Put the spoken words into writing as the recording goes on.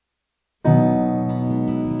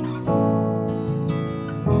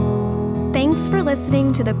for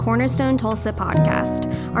listening to the Cornerstone Tulsa podcast.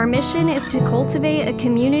 Our mission is to cultivate a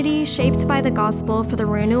community shaped by the gospel for the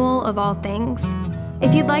renewal of all things.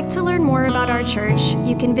 If you'd like to learn more about our church,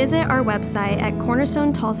 you can visit our website at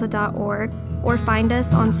cornerstonetulsa.org or find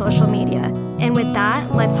us on social media. And with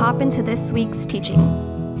that, let's hop into this week's teaching.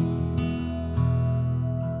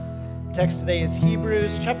 Text today is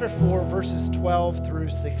Hebrews chapter 4, verses 12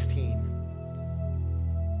 through 16.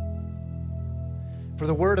 For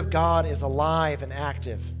the word of God is alive and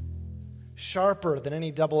active, sharper than any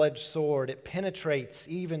double-edged sword. It penetrates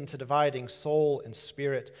even to dividing soul and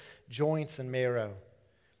spirit, joints and marrow.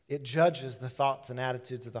 It judges the thoughts and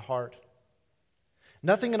attitudes of the heart.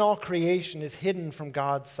 Nothing in all creation is hidden from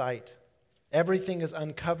God's sight. Everything is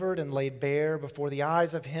uncovered and laid bare before the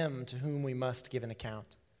eyes of Him to whom we must give an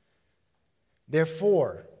account.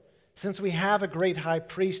 Therefore, since we have a great high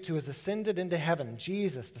priest who has ascended into heaven,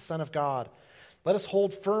 Jesus, the Son of God, let us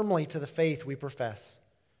hold firmly to the faith we profess.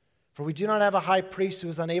 For we do not have a high priest who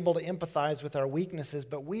is unable to empathize with our weaknesses,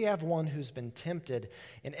 but we have one who's been tempted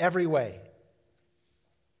in every way,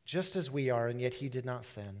 just as we are, and yet he did not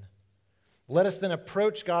sin. Let us then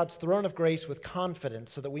approach God's throne of grace with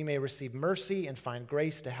confidence so that we may receive mercy and find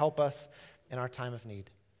grace to help us in our time of need.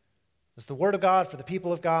 This is the word of God for the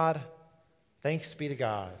people of God. Thanks be to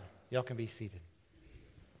God. Y'all can be seated.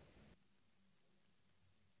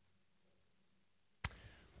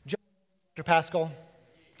 Dr. Pascal.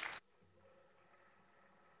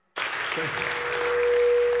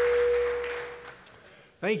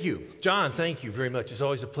 Thank you. John, thank you very much. It's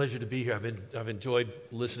always a pleasure to be here. I've enjoyed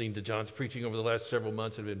listening to John's preaching over the last several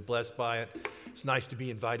months and been blessed by it. It's nice to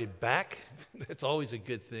be invited back. That's always a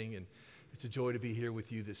good thing, and it's a joy to be here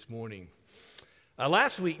with you this morning.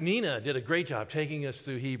 Last week, Nina did a great job taking us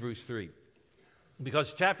through Hebrews 3,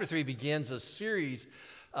 because chapter 3 begins a series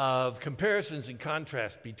of comparisons and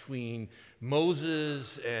contrasts between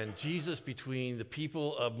Moses and Jesus, between the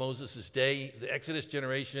people of Moses' day, the Exodus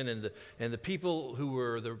generation, and the people who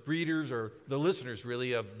were the readers or the listeners,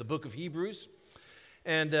 really, of the book of Hebrews.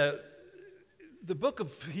 And the book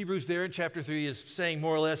of Hebrews there in chapter 3 is saying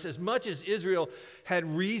more or less, as much as Israel had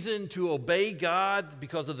reason to obey God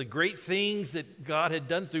because of the great things that God had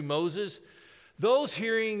done through Moses, those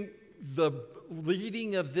hearing the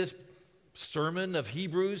reading of this sermon of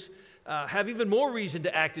Hebrews have even more reason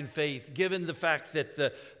to act in faith, given the fact that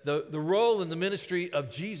the role in the ministry of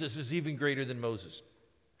Jesus is even greater than Moses.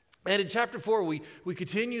 And in chapter 4, we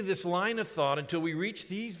continue this line of thought until we reach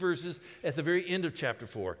these verses at the very end of chapter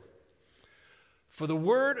 4. For the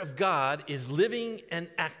word of God is living and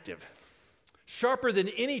active, sharper than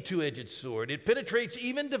any two-edged sword. It penetrates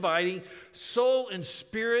even dividing soul and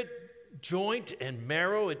spirit, joint and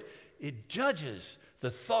marrow. It judges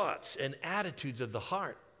the thoughts and attitudes of the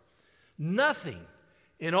heart. Nothing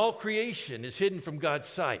in all creation is hidden from God's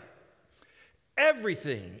sight.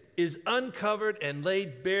 Everything is uncovered and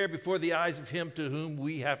laid bare before the eyes of Him to whom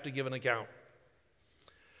we have to give an account.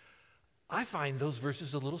 I find those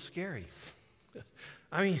verses a little scary.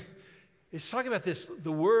 I mean, it's talking about this,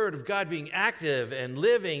 the Word of God being active and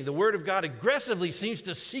living. The Word of God aggressively seems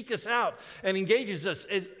to seek us out and engages us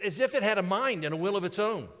as if it had a mind and a will of its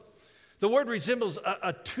own. The Word resembles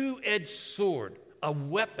a two-edged sword, a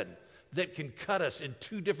weapon that can cut us in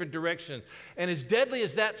two different directions. And as deadly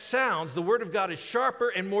as that sounds, the Word of God is sharper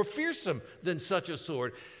and more fearsome than such a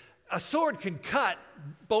sword. A sword can cut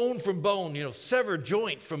bone from bone, sever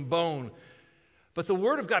joint from bone. But the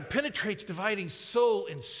Word of God penetrates, dividing soul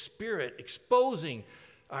and spirit, exposing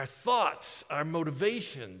our thoughts, our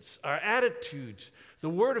motivations, our attitudes. The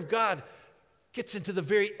Word of God gets into the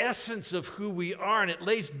very essence of who we are, and it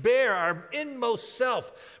lays bare our inmost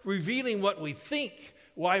self, revealing what we think,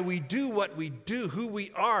 why we do what we do, who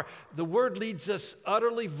we are. The Word leaves us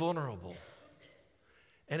utterly vulnerable.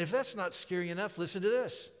 And if that's not scary enough, listen to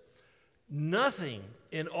this. Nothing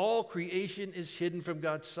in all creation is hidden from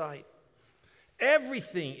God's sight.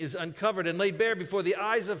 Everything is uncovered and laid bare before the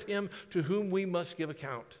eyes of Him to whom we must give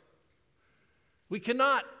account. We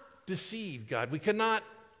cannot deceive God. We cannot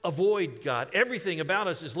avoid God. Everything about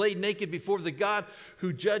us is laid naked before the God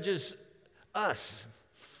who judges us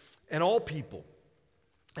and all people.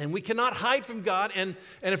 And we cannot hide from God. And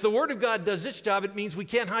if the Word of God does its job, it means we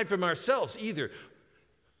can't hide from ourselves either.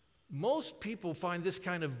 Most people find this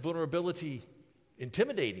kind of vulnerability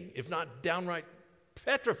intimidating, if not downright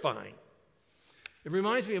petrifying. It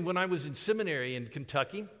reminds me of when I was in seminary in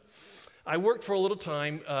Kentucky. I worked for a little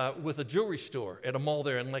time with a jewelry store at a mall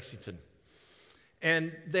there in Lexington.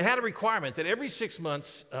 And they had a requirement that every 6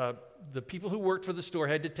 months, the people who worked for the store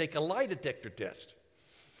had to take a lie detector test.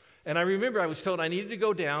 And I remember I was told I needed to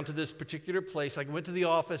go down to this particular place. I went to the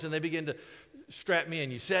office, and they began to strap me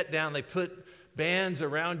in. You sat down, they put bands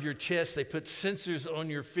around your chest, they put sensors on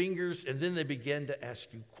your fingers, and then they began to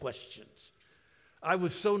ask you questions. I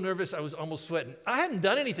was so nervous, I was almost sweating. I hadn't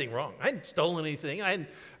done anything wrong. I hadn't stolen anything.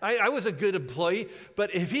 I was a good employee.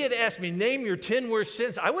 But if he had asked me, name your 10 worst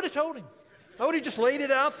sins, I would have told him. I would have just laid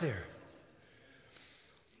it out there.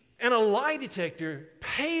 And a lie detector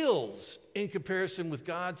pales in comparison with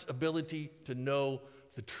God's ability to know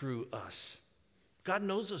the true us. God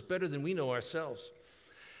knows us better than we know ourselves.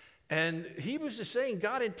 And Hebrews is saying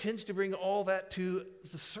God intends to bring all that to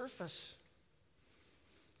the surface.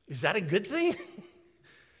 Is that a good thing?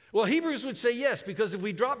 Well, Hebrews would say yes, because if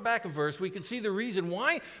we drop back a verse, we can see the reason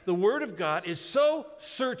why the Word of God is so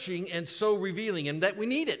searching and so revealing, and that we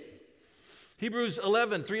need it. Hebrews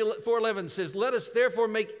 4:11 says, "Let us therefore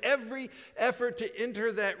make every effort to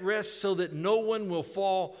enter that rest so that no one will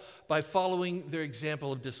fall by following their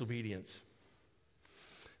example of disobedience."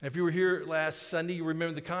 And if you were here last Sunday, you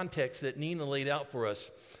remember the context that Nina laid out for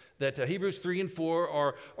us, that Hebrews 3 and 4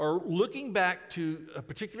 are looking back to a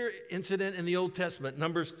particular incident in the Old Testament,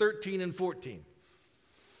 Numbers 13 and 14.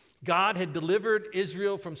 God had delivered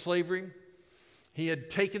Israel from slavery. He had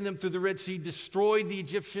taken them through the Red Sea, destroyed the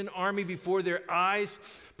Egyptian army before their eyes,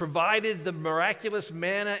 provided the miraculous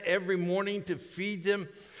manna every morning to feed them,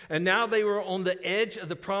 and now they were on the edge of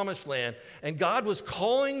the Promised Land, and God was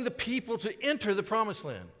calling the people to enter the Promised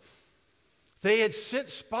Land. They had sent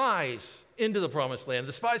spies into the Promised Land.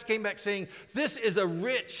 The spies came back saying, "This is a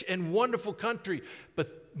rich and wonderful country,"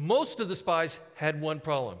 but most of the spies had one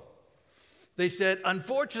problem. They said,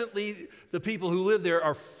 "Unfortunately, the people who live there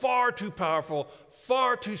are far too powerful,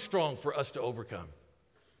 far too strong for us to overcome."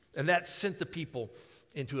 And that sent the people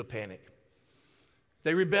into a panic.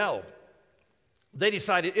 They rebelled. They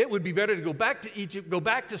decided it would be better to go back to Egypt, go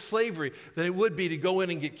back to slavery, than it would be to go in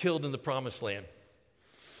and get killed in the Promised Land.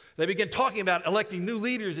 They began talking about electing new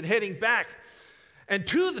leaders and heading back. And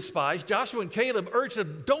two of the spies, Joshua and Caleb, urged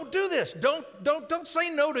them, "Don't do this. Don't say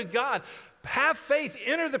no to God. Have faith,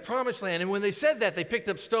 enter the Promised Land." And when they said that, they picked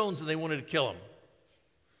up stones and they wanted to kill them.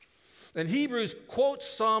 And Hebrews quotes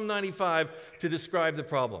Psalm 95 to describe the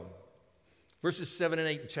problem. Verses 7 and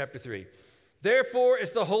 8 in chapter 3. "Therefore,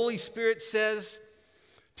 as the Holy Spirit says,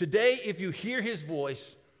 today if you hear his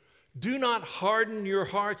voice, do not harden your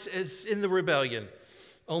hearts as in the rebellion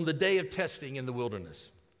on the day of testing in the wilderness."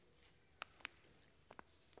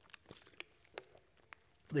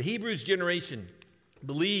 The Hebrews generation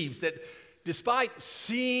believes that despite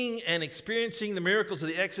seeing and experiencing the miracles of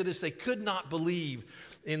the Exodus, they could not believe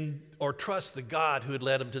in or trust the God who had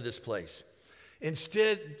led them to this place.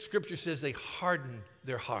 Instead, Scripture says they hardened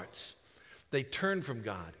their hearts. They turned from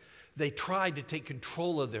God. They tried to take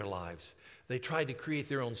control of their lives. They tried to create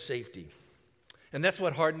their own safety. And that's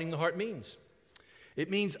what hardening the heart means. It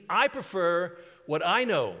means I prefer what I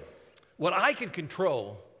know, what I can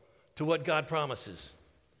control, to what God promises.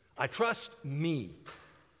 I trust me,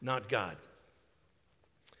 not God.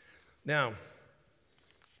 Now,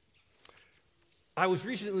 I was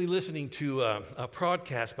recently listening to a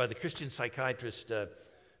podcast by the Christian psychiatrist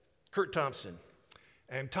Kurt Thompson.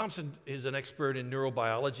 And Thompson is an expert in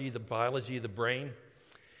neurobiology, the biology of the brain.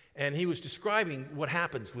 And he was describing what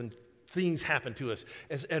happens when things happen to us.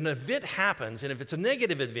 As an event happens, and if it's a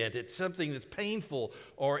negative event, it's something that's painful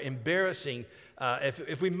or embarrassing.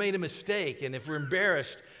 If we made a mistake and if we're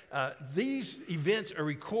embarrassed, these events are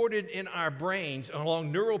recorded in our brains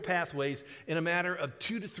along neural pathways in a matter of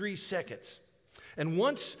 2 to 3 seconds. And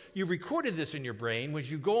once you've recorded this in your brain, when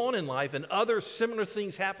you go on in life and other similar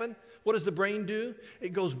things happen, what does the brain do? It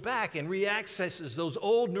goes back and reaccesses those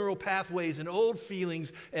old neural pathways and old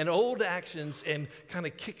feelings and old actions and kind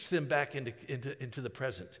of kicks them back into the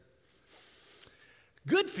present.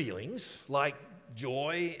 Good feelings like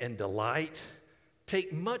joy and delight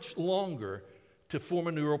take much longer to form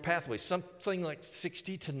a neural pathway, something like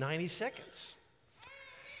 60 to 90 seconds.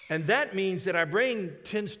 And that means that our brain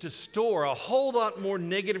tends to store a whole lot more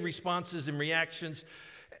negative responses and reactions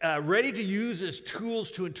ready to use as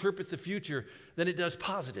tools to interpret the future than it does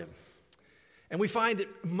positive. And we find it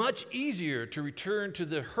much easier to return to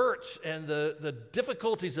the hurts and the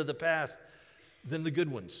difficulties of the past than the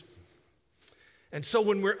good ones. And so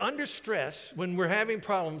when we're under stress, when we're having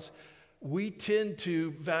problems, we tend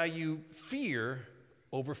to value fear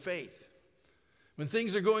over faith. When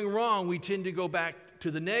things are going wrong, we tend to go back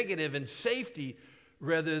to the negative and safety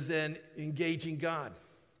rather than engaging God.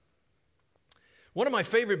 One of my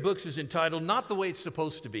favorite books is entitled Not the Way It's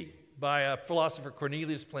Supposed to Be by philosopher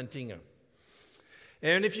Cornelius Plantinga.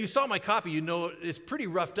 And if you saw my copy, you know it's pretty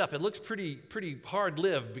roughed up. It looks pretty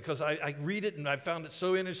hard-lived because I read it and I found it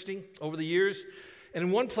so interesting over the years. And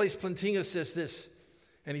in one place, Plantinga says this,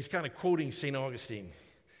 and he's kind of quoting St. Augustine.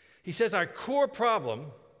 He says, our core problem,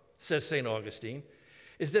 says St. Augustine,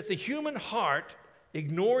 is that the human heart,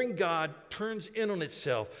 ignoring God, turns in on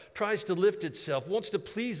itself, tries to lift itself, wants to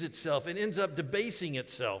please itself, and ends up debasing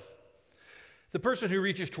itself. The person who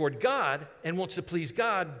reaches toward God and wants to please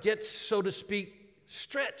God gets, so to speak,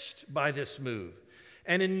 stretched by this move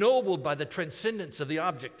and ennobled by the transcendence of the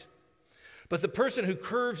object. But the person who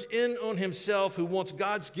curves in on himself, who wants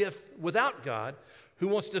God's gift without God, who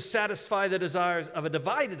wants to satisfy the desires of a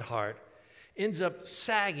divided heart, ends up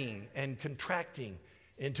sagging and contracting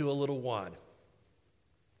into a little wad.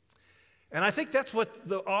 And I think that's what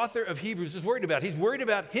the author of Hebrews is worried about. He's worried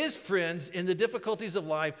about his friends in the difficulties of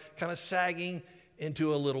life kind of sagging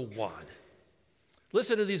into a little wad.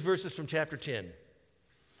 Listen to these verses from chapter 10.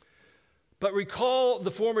 But recall the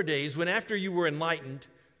former days when, after you were enlightened,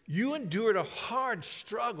 you endured a hard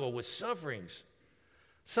struggle with sufferings,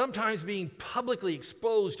 sometimes being publicly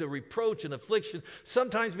exposed to reproach and affliction,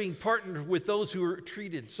 sometimes being partnered with those who were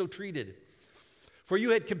treated. For you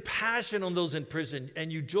had compassion on those in prison,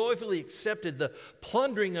 and you joyfully accepted the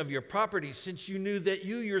plundering of your property, since you knew that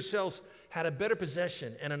you yourselves had a better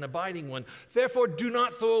possession and an abiding one. Therefore, do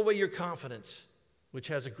not throw away your confidence, which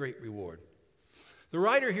has a great reward. The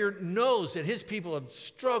writer here knows that his people have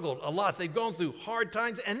struggled a lot. They've gone through hard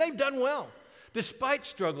times, and they've done well. Despite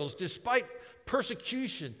struggles, despite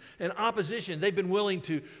persecution and opposition, they've been willing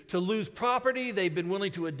to lose property. They've been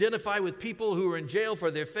willing to identify with people who are in jail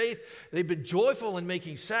for their faith. They've been joyful in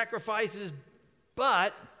making sacrifices.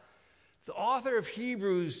 But the author of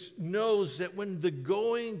Hebrews knows that when the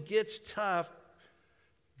going gets tough,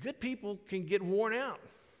 good people can get worn out.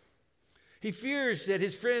 He fears that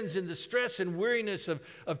his friends, in the stress and weariness of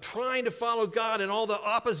trying to follow God and all the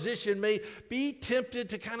opposition, may be tempted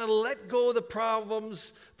to kind of let go of the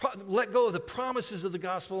problems, let go of the promises of the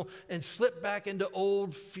gospel, and slip back into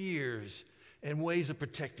old fears and ways of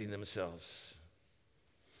protecting themselves.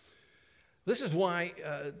 This is why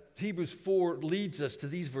Hebrews 4 leads us to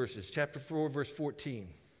these verses, chapter 4, verse 14.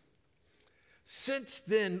 Since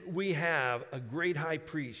then we have a great high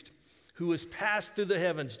priest who has passed through the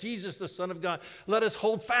heavens, Jesus, the Son of God, let us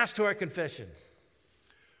hold fast to our confession.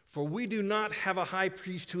 For we do not have a high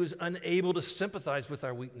priest who is unable to sympathize with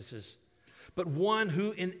our weaknesses, but one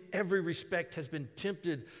who in every respect has been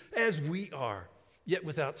tempted as we are, yet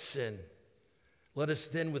without sin. Let us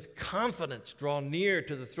then with confidence draw near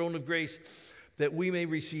to the throne of grace, that we may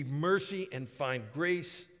receive mercy and find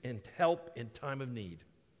grace and help in time of need.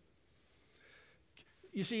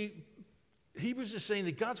 You see, Hebrews is saying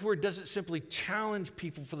that God's word doesn't simply challenge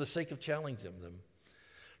people for the sake of challenging them.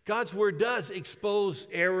 God's word does expose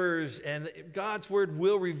errors, and God's word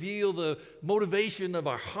will reveal the motivation of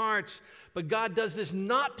our hearts, but God does this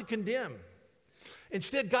not to condemn.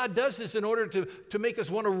 Instead, God does this in order to make us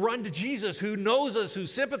want to run to Jesus, who knows us, who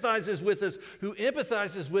sympathizes with us, who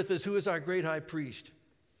empathizes with us, who is our great high priest.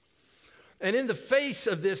 And in the face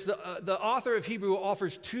of this, the author of Hebrew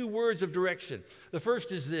offers two words of direction. The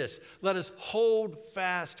first is this: let us hold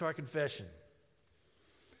fast to our confession.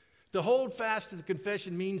 To hold fast to the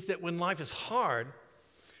confession means that when life is hard,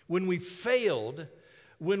 when we failed,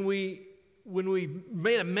 when we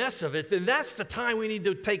made a mess of it, then that's the time we need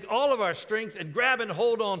to take all of our strength and grab and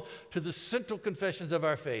hold on to the central confessions of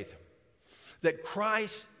our faith. That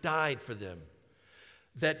Christ died for them.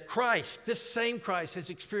 That Christ, this same Christ, has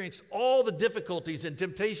experienced all the difficulties and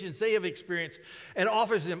temptations they have experienced and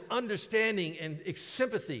offers them understanding and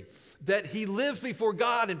sympathy. That he lives before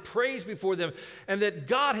God and prays before them, and that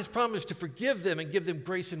God has promised to forgive them and give them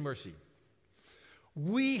grace and mercy.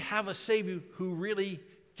 We have a Savior who really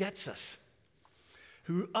gets us,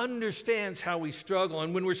 who understands how we struggle.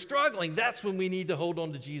 And when we're struggling, that's when we need to hold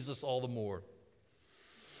on to Jesus all the more.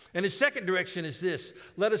 And his second direction is this: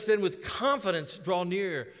 let us then with confidence draw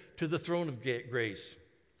near to the throne of grace.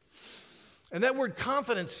 And that word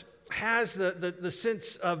confidence has the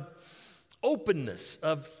sense of openness,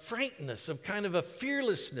 of frankness, of kind of a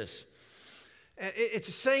fearlessness.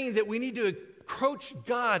 It's saying that we need to approach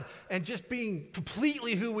God and just being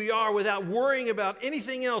completely who we are without worrying about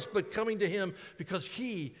anything else but coming to him because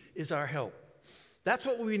he is our help. That's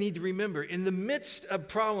what we need to remember. In the midst of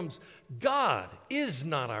problems, God is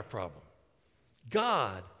not our problem.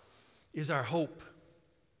 God is our hope.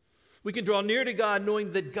 We can draw near to God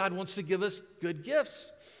knowing that God wants to give us good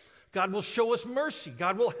gifts. God will show us mercy.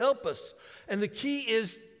 God will help us. And the key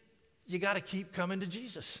is you got to keep coming to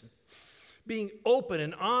Jesus. being open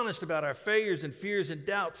and honest about our failures and fears and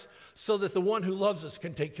doubts so that the one who loves us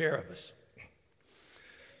can take care of us.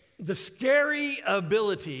 The scary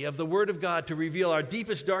ability of the Word of God to reveal our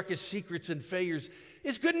deepest, darkest secrets and failures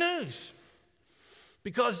is good news,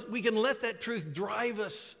 because we can let that truth drive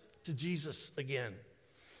us to Jesus again,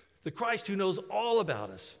 the Christ who knows all about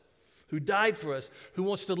us, who died for us, who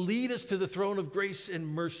wants to lead us to the throne of grace and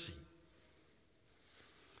mercy.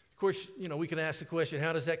 Of course, we can ask the question,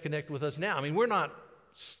 how does that connect with us now? I mean, we're not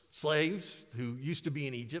slaves who used to be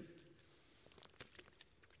in Egypt.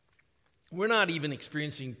 We're not even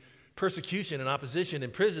experiencing persecution and opposition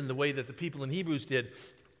in prison the way that the people in Hebrews did.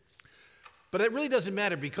 But it really doesn't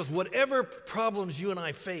matter, because whatever problems you and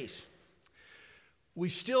I face, we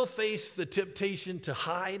still face the temptation to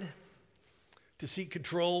hide, to seek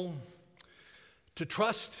control, to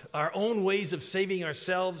trust our own ways of saving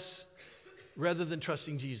ourselves rather than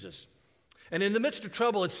trusting Jesus. And in the midst of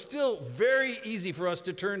trouble, it's still very easy for us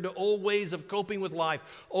to turn to old ways of coping with life,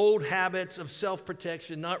 old habits of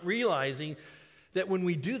self-protection, not realizing that when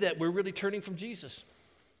we do that, we're really turning from Jesus.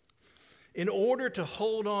 In order to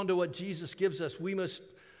hold on to what Jesus gives us, we must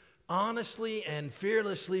honestly and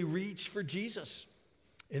fearlessly reach for Jesus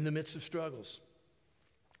in the midst of struggles.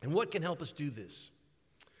 And what can help us do this?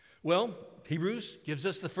 Well, Hebrews gives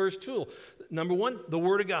us the first tool. Number one, the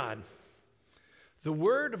Word of God. The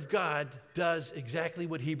Word of God does exactly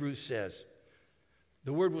what Hebrews says.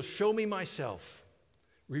 The Word will show me myself,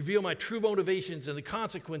 reveal my true motivations and the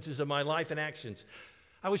consequences of my life and actions.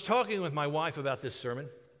 I was talking with my wife about this sermon,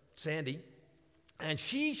 Sandy, and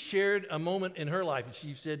she shared a moment in her life, and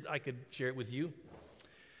she said I could share it with you.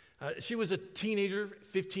 She was a teenager,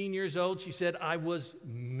 15 years old. She said, I was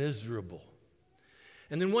miserable.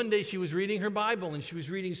 And then one day she was reading her Bible, and she was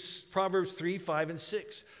reading Proverbs 3, 5, and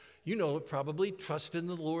 6. You know it probably. Trust in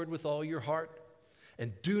the Lord with all your heart,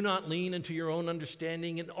 and do not lean into your own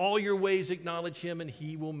understanding. In all your ways acknowledge Him, and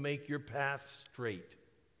He will make your path straight.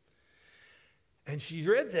 And she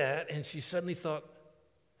read that, and she suddenly thought,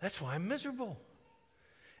 that's why I'm miserable.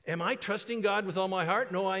 Am I trusting God with all my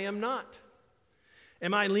heart? No, I am not.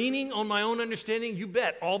 Am I leaning on my own understanding? You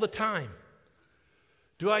bet, all the time.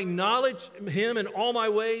 Do I acknowledge Him in all my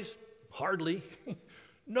ways? Hardly.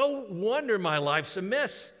 No wonder my life's a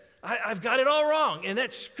mess. I've got it all wrong. And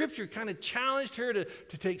that scripture kind of challenged her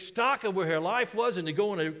to take stock of where her life was and to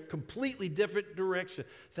go in a completely different direction.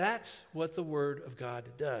 That's what the Word of God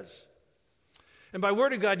does. And by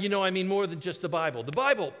Word of God, I mean more than just the Bible. The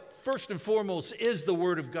Bible, first and foremost, is the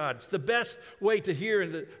Word of God. It's the best way to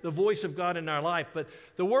hear the voice of God in our life. But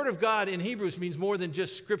the Word of God in Hebrews means more than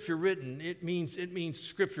just Scripture written. It means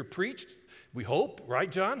Scripture preached, we hope,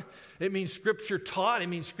 right, John? It means Scripture taught. It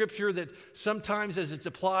means Scripture that sometimes, as it's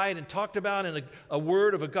applied and talked about in a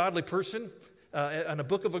word of a godly person, in a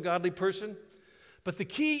book of a godly person. But the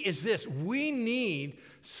key is this: we need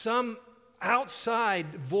some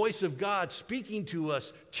outside voice of God speaking to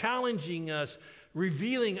us, challenging us,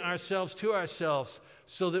 revealing ourselves to ourselves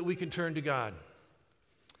so that we can turn to God.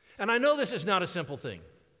 And I know this is not a simple thing,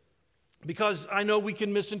 because I know we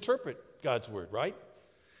can misinterpret God's Word, right?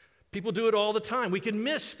 People do it all the time. We can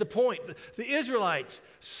miss the point. The Israelites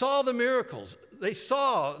saw the miracles. They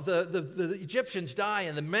saw the Egyptians die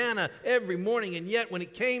and the manna every morning, and yet when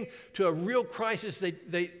it came to a real crisis,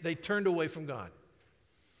 they turned away from God.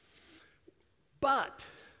 But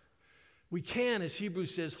we can, as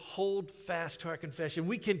Hebrews says, hold fast to our confession.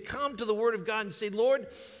 We can come to the Word of God and say, Lord,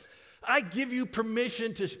 I give you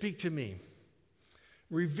permission to speak to me.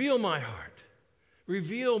 Reveal my heart.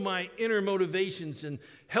 Reveal my inner motivations and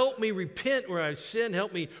help me repent where I've sinned.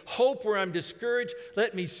 Help me hope where I'm discouraged.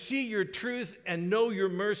 Let me see your truth and know your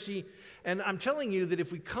mercy. And I'm telling you that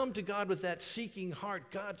if we come to God with that seeking heart,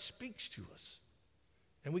 God speaks to us,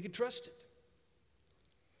 and we can trust it.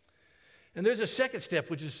 And there's a second step,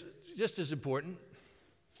 which is just as important.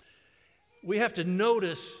 We have to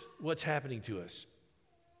notice what's happening to us.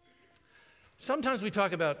 Sometimes we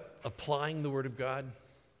talk about applying the Word of God.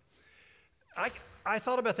 I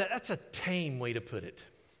thought about that. That's a tame way to put it.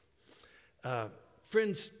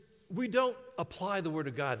 Friends, we don't apply the Word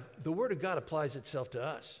of God. The Word of God applies itself to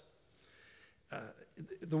us.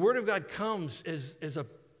 The Word of God comes as a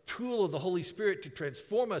tool of the Holy Spirit to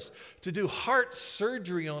transform us, to do heart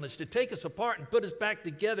surgery on us, to take us apart and put us back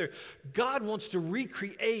together. God wants to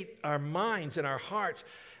recreate our minds and our hearts.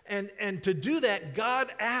 And to do that,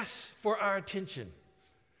 God asks for our attention,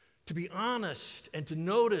 to be honest and to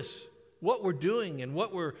notice what we're doing and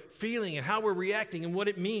what we're feeling and how we're reacting and what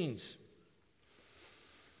it means.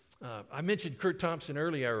 I mentioned Kurt Thompson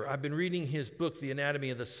earlier. I've been reading his book, The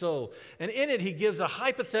Anatomy of the Soul, and in it he gives a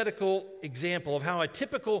hypothetical example of how a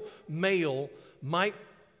typical male might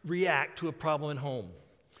react to a problem at home.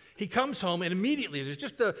 He comes home and immediately there's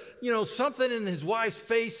just something in his wife's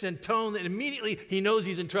face and tone that immediately he knows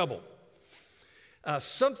he's in trouble.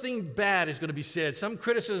 Something bad is going to be said. Some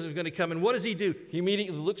criticism is going to come. And what does he do? He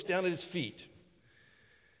immediately looks down at his feet.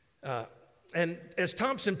 And as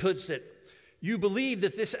Thompson puts it, you believe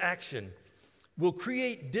that this action will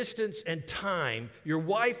create distance and time your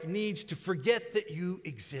wife needs to forget that you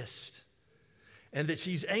exist and that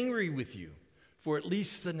she's angry with you for at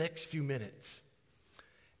least the next few minutes.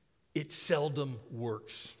 It seldom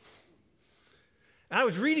works. And I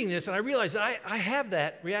was reading this and I realized I have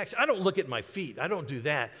that reaction. I don't look at my feet. I don't do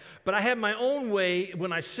that. But I have my own way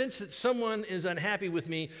when I sense that someone is unhappy with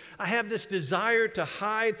me. I have this desire to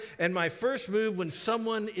hide. And my first move when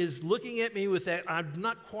someone is looking at me with that, I'm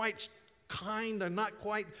not quite kind, I'm not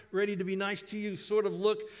quite ready to be nice to you sort of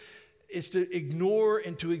look, is to ignore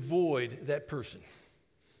and to avoid that person.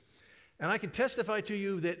 And I can testify to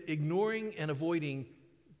you that ignoring and avoiding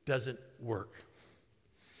doesn't work.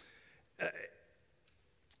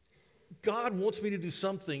 God wants me to do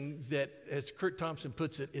something that, as Kurt Thompson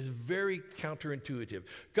puts it, is very counterintuitive.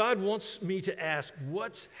 God wants me to ask,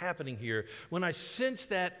 what's happening here? When I sense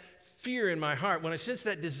that fear in my heart, when I sense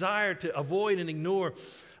that desire to avoid and ignore,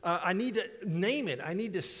 I need to name it. I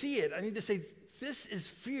need to see it. I need to say, this is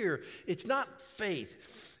fear. It's not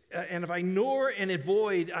faith. And if I ignore and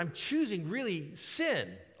avoid, I'm choosing really sin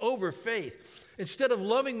over faith. Instead of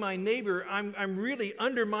loving my neighbor, I'm really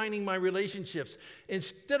undermining my relationships.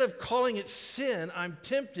 Instead of calling it sin, I'm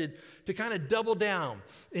tempted to kind of double down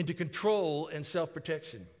into control and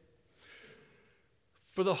self-protection.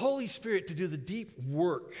 For the Holy Spirit to do the deep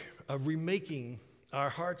work of remaking our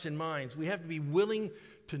hearts and minds, we have to be willing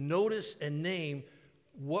to notice and name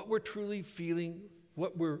what we're truly feeling,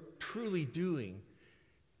 what we're truly doing,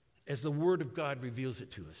 as the Word of God reveals it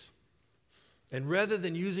to us. And rather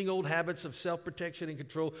than using old habits of self-protection and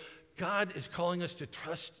control, God is calling us to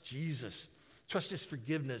trust Jesus, trust His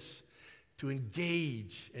forgiveness, to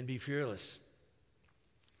engage and be fearless.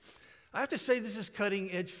 I have to say this is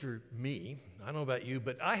cutting edge for me. I don't know about you,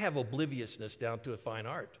 but I have obliviousness down to a fine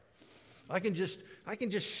art. I can just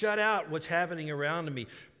shut out what's happening around me.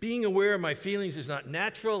 Being aware of my feelings is not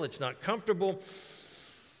natural, it's not comfortable.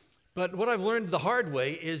 But what I've learned the hard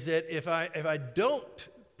way is that if I don't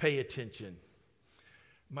pay attention,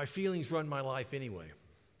 my feelings run my life anyway.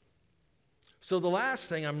 So the last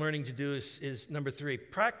thing I'm learning to do is number 3,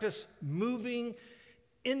 practice moving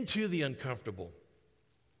into the uncomfortable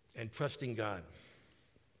and trusting God.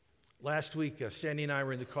 Last week, Sandy and I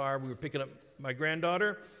were in the car. We were picking up my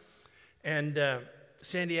granddaughter, and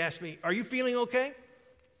Sandy asked me, "Are you feeling okay?"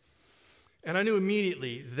 And I knew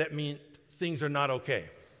immediately that meant things are not okay.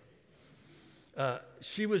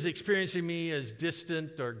 She was experiencing me as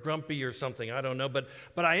distant or grumpy or something, I don't know, but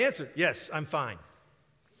I answered, "Yes, I'm fine."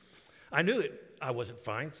 I knew it. I wasn't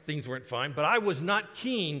fine. Things weren't fine, but I was not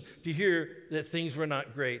keen to hear that things were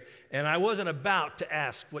not great, and I wasn't about to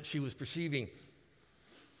ask what she was perceiving.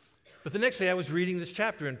 But the next day I was reading this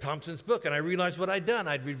chapter in Thompson's book, and I realized what I'd done.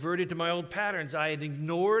 I'd reverted to my old patterns. I had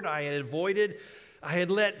ignored, I had avoided, I had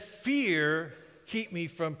let fear keep me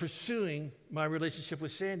from pursuing my relationship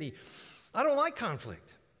with Sandy. I don't like conflict.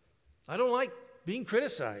 I don't like being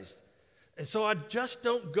criticized. And so I just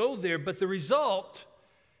don't go there. But the result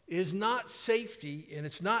is not safety and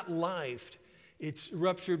it's not life. It's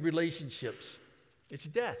ruptured relationships. It's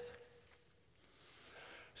death.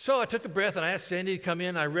 So I took a breath and I asked Sandy to come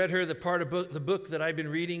in. I read her the part of the book that I'd been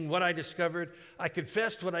reading, what I discovered. I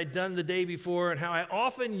confessed what I'd done the day before and how I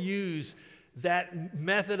often use that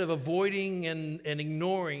method of avoiding and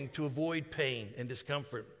ignoring to avoid pain and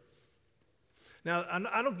discomfort. Now,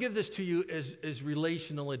 I don't give this to you as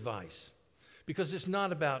relational advice because it's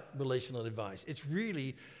not about relational advice. It's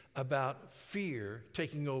really about fear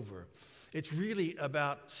taking over. It's really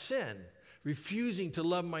about sin, refusing to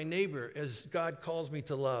love my neighbor as God calls me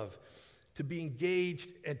to love, to be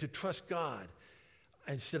engaged and to trust God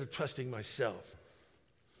instead of trusting myself.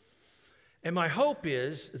 And my hope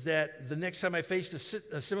is that the next time I face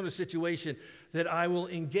a similar situation, that I will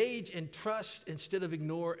engage and trust instead of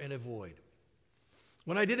ignore and avoid.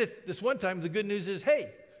 When I did it this one time, the good news is,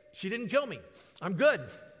 hey, she didn't kill me. I'm good.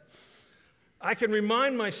 I can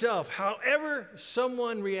remind myself, however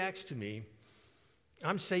someone reacts to me,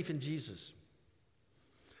 I'm safe in Jesus.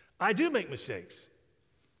 I do make mistakes,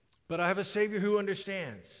 but I have a Savior who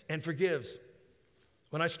understands and forgives.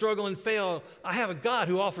 When I struggle and fail, I have a God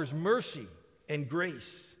who offers mercy and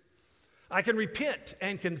grace. I can repent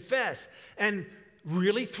and confess and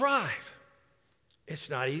really thrive. It's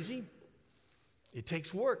not easy. It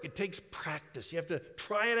takes work. It takes practice. You have to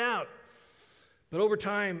try it out. But over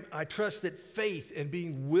time, I trust that faith and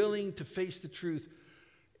being willing to face the truth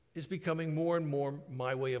is becoming more and more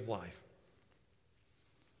my way of life.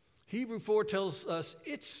 Hebrew 4 tells us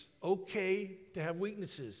it's okay to have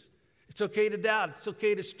weaknesses. It's okay to doubt. It's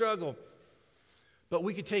okay to struggle. But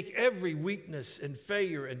we can take every weakness and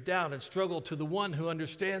failure and doubt and struggle to the one who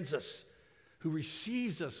understands us, who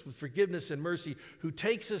receives us with forgiveness and mercy, who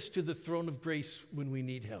takes us to the throne of grace when we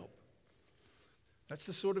need help. That's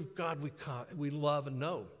the sort of God we love and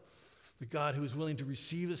know. The God who is willing to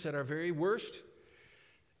receive us at our very worst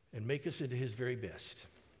and make us into his very best.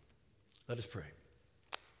 Let us pray.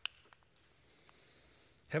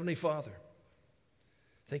 Heavenly Father,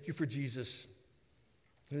 thank you for Jesus,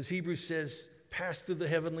 who, as Hebrews says, passed through the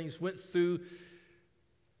heavenlies, went through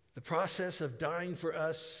the process of dying for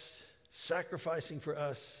us, sacrificing for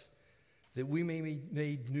us, that we may be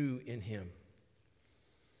made new in him.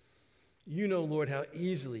 You know, Lord, how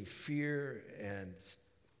easily fear and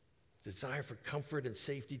desire for comfort and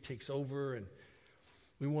safety takes over, and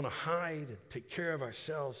we want to hide and take care of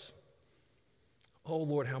ourselves. Oh,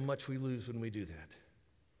 Lord, how much we lose when we do that.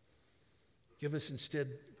 Give us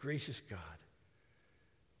instead, gracious God,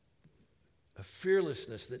 a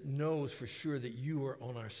fearlessness that knows for sure that you are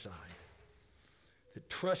on our side, that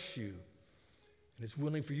trusts you and is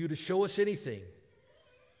willing for you to show us anything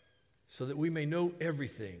so that we may know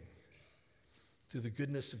everything through the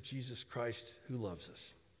goodness of Jesus Christ who loves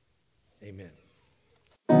us. Amen.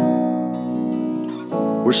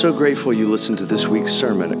 We're so grateful you listened to this week's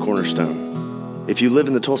sermon at Cornerstone. If you live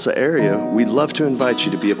in the Tulsa area, we'd love to invite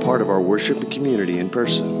you to be a part of our worship and community in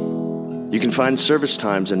person. You can find service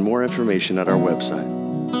times and more information at our website.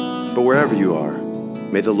 But wherever you are,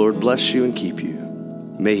 may the Lord bless you and keep you.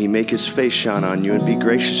 May he make his face shine on you and be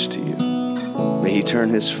gracious to you. May he turn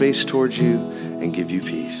his face towards you and give you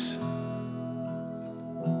peace.